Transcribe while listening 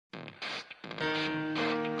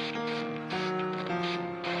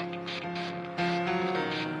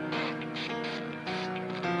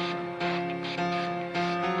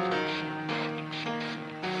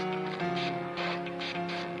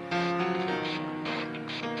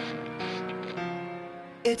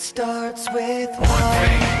It starts with one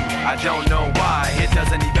thing. I don't know why. It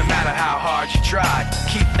doesn't even matter how hard you try.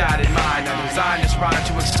 Keep that in mind. I designed this rhyme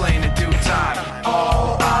to explain in due time.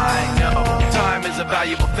 All I know, time is a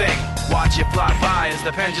valuable thing. Watch it fly by as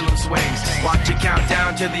the pendulum swings. Watch it count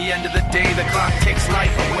down to the end of the day. The clock takes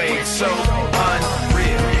life away. It's so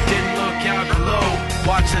unreal. Didn't look out below.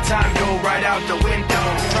 Watch the time go right out the window.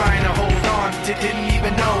 Trying to hold on to didn't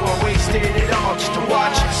even know I wasted it all just to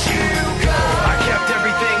watch you go. I kept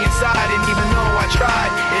everything inside, and even though I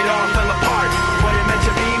tried, it all fell apart. What it meant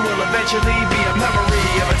to be will eventually be a memory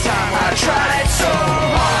of a time when I tried so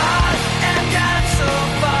hard and got so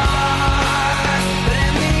far, but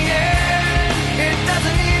in the end, it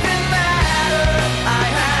doesn't even matter. I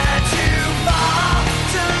had to fall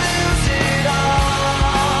to lose it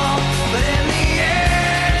all, but in the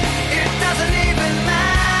end, it doesn't even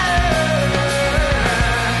matter.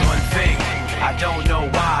 One thing, I don't know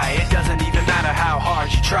why. It doesn't even matter how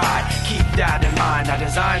hard you try. Keep that in mind. I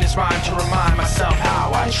designed this rhyme to remind myself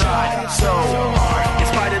how I tried so hard. In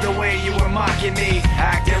spite of the way you were mocking me,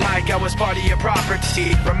 acting like I was part of your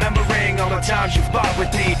property, remembering all the times you fought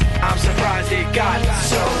with me, I'm surprised it got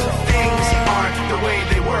so. Things aren't the way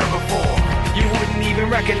they were before. You wouldn't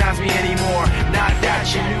even recognize me anymore. Not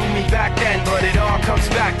that you knew me back then, but it all comes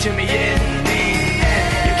back to me in the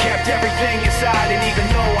end. You kept everything inside, and even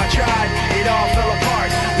though I tried,